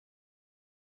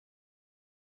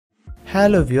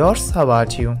Hello viewers, how are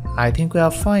you? I think we are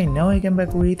fine. Now we came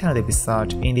back with another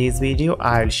episode. In this video,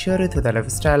 I'll share with you the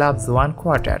lifestyle of Juan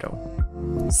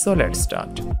Cuadrado. So let's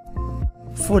start.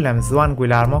 Full name Juan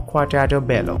Guillermo Cuadrado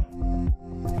Bello.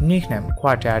 Nickname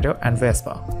Cuadrado and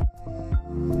Vespa.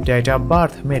 Date of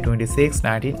birth May 26,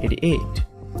 1988.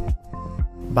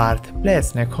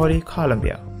 Birthplace Necoli,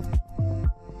 Colombia.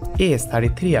 Age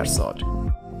 33 years old.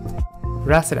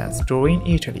 Residence Turin,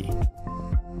 Italy.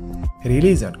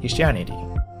 Religion Christianity.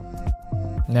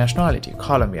 Nationality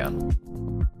Colombian.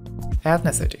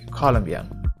 Ethnicity Colombian.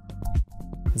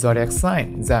 Zodiac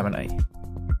sign Gemini.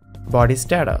 Body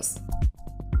status.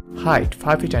 Height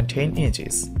 5 feet and 10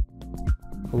 inches.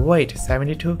 Weight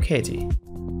 72 kg.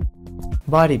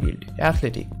 Body build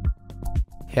athletic.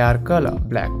 Hair color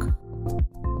black.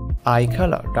 Eye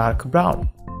color dark brown.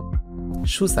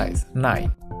 Shoe size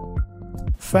 9.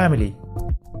 Family.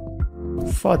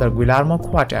 Father Guillermo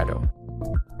Cuadrado.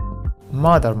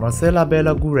 Mother Marcela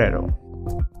Bella Guerrero.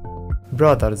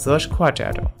 Brother Josh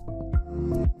Cuadrado.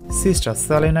 Sister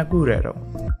Selena Guerrero.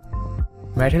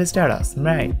 Marital status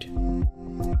married.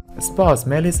 Spouse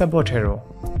Melissa Botero.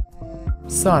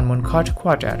 Son Muncart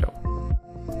Cuadrado.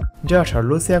 Daughter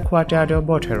Lucia Cuadrado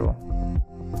Botero.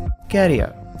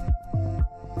 Career.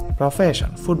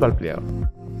 Profession football player.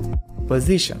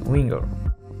 Position winger.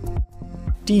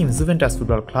 Team Juventus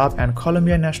Football Club and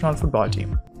Colombia National Football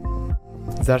Team.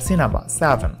 Jersey number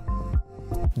 7.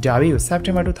 Debut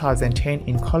September 2010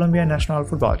 in Colombia National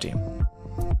Football Team.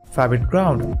 Favorite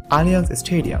ground Allianz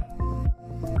Stadium.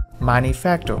 Money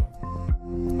factor.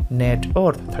 Net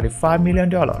worth $35 million.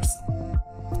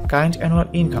 Current annual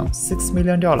income $6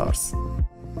 million.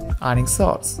 Earning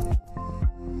source.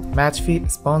 Match fee,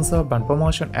 sponsor, brand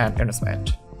promotion and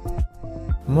endorsement.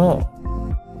 More.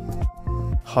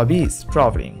 Hobbies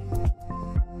traveling.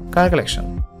 Car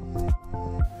collection.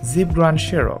 Jeep Grand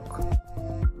Cherokee.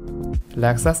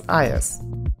 Lexus IS.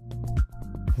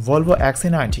 Volvo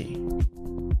XC90.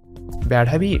 Bad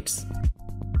habits.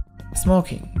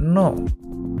 Smoking no.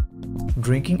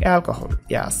 Drinking alcohol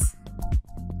yes.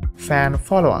 Fan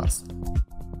followers.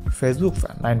 Facebook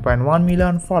fan 9.1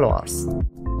 million followers.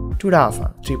 Twitter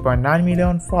fan 3.9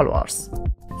 million followers.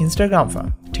 Instagram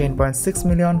fan 10.6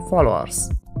 million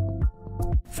followers.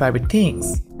 Favorite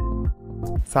things.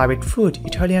 Favorite food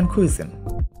Italian cuisine.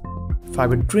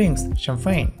 Favorite drinks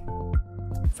champagne.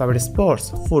 Favorite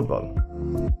sports football.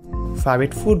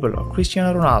 Favorite footballer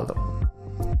Cristiano Ronaldo.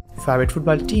 Favorite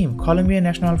football team Colombia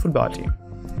National Football Team.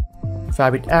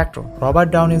 Favorite actor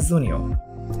Robert Downey Jr.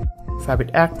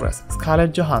 Favorite actress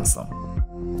Scarlett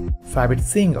Johansson. Favorite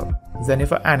singer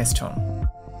Jennifer Aniston.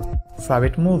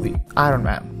 Favorite movie Iron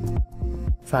Man.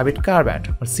 Favorite car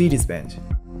brand Mercedes-Benz.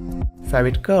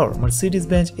 Favorite car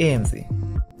Mercedes-Benz AMG.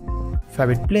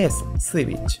 Favorite place sea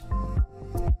beach.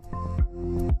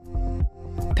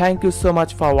 Thank you so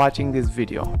much for watching this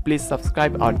video. Please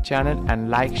subscribe our channel and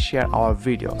like, share our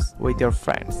videos with your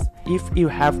friends. If you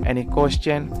have any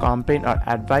question, complaint or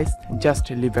advice, just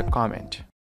leave a comment.